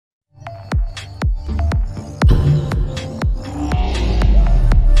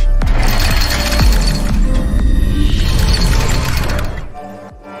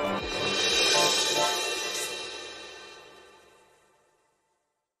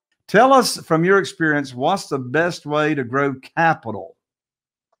Tell us from your experience, what's the best way to grow capital?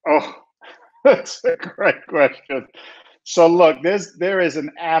 Oh, that's a great question. So look, there is an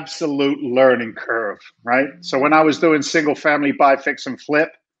absolute learning curve, right? So when I was doing single family buy, fix, and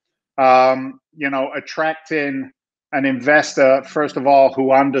flip, attracting an investor, first of all,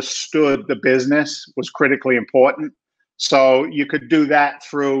 who understood the business was critically important. So you could do that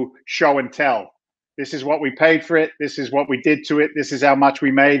through show and tell. This is what we paid for it. This is what we did to it. This is how much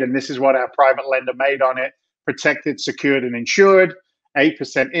we made. And this is what our private lender made on it. Protected, secured, and insured.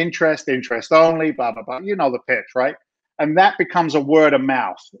 8% interest, interest only, blah, blah, blah. You know the pitch, right? And that becomes a word of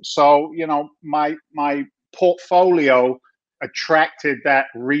mouth. So, my portfolio attracted that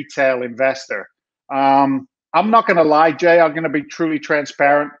retail investor. I'm not going to lie, Jay. I'm going to be truly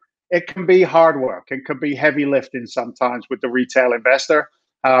transparent. It can be hard work. It could be heavy lifting sometimes with the retail investor.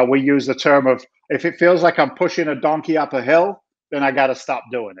 We use the term of, if it feels like I'm pushing a donkey up a hill, then I got to stop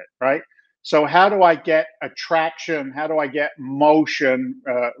doing it, right? So how do I get attraction? How do I get motion,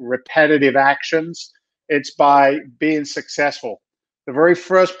 repetitive actions? It's by being successful. The very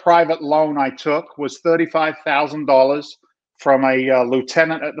first private loan I took was $35,000 from a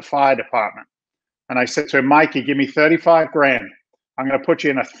lieutenant at the fire department. And I said to him, Mikey, give me 35 grand. I'm going to put you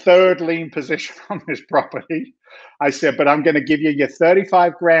in a third lien position on this property. I said, but I'm going to give you your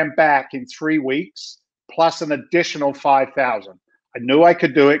 35 grand back in 3 weeks, plus an additional 5,000. I knew I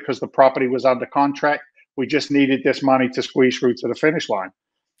could do it because the property was under contract. We just needed this money to squeeze through to the finish line.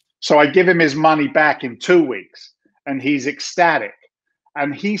 So I give him his money back in 2 weeks, and he's ecstatic.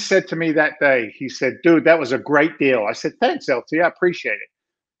 And he said to me that day, he said, dude, that was a great deal. I said, thanks, LT, I appreciate it.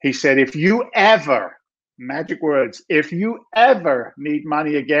 He said, if you ever, magic words, if you ever need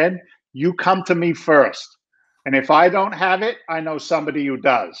money again, you come to me first. And if I don't have it, I know somebody who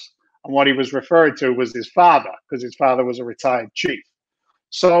does. And what he was referring to was his father, because his father was a retired chief.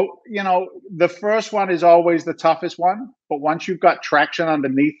 So, the first one is always the toughest one. But once you've got traction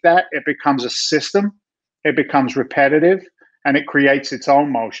underneath that, it becomes a system. It becomes repetitive, and it creates its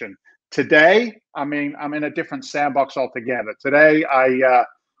own motion. Today, I'm in a different sandbox altogether. Today, I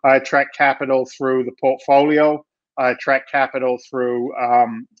attract capital through the portfolio. I attract capital through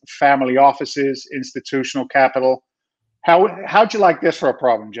family offices, institutional capital. How'd you like this for a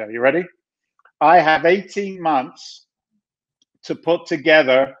problem, Jay? You ready? I have 18 months to put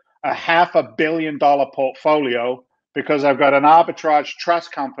together a $500 million portfolio because I've got an arbitrage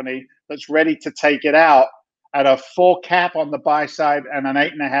trust company that's ready to take it out at a full cap on the buy side and an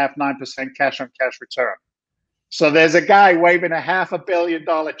 8.5%, 9% cash on cash return. So there's a guy waving a $500 million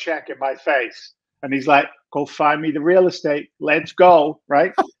check in my face, and he's like, "Go find me the real estate. Let's go."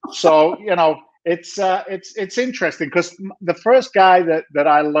 Right? So it's interesting because the first guy that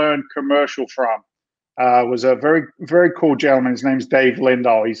I learned commercial from was a very, very cool gentleman. His name's Dave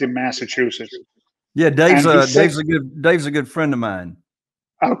Lindahl. He's in Massachusetts. Yeah, Dave's a good friend of mine.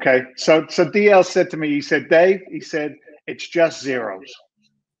 Okay, so DL said to me, he said, Dave, he said, it's just zeros.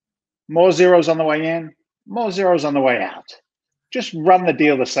 More zeros on the way in, more zeros on the way out. Just run the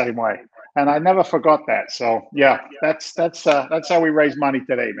deal the same way. And I never forgot that. So yeah, that's how we raise money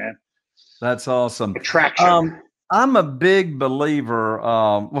today, man. That's awesome. Attraction. I'm a big believer.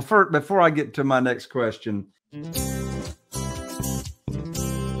 Before I get to my next question,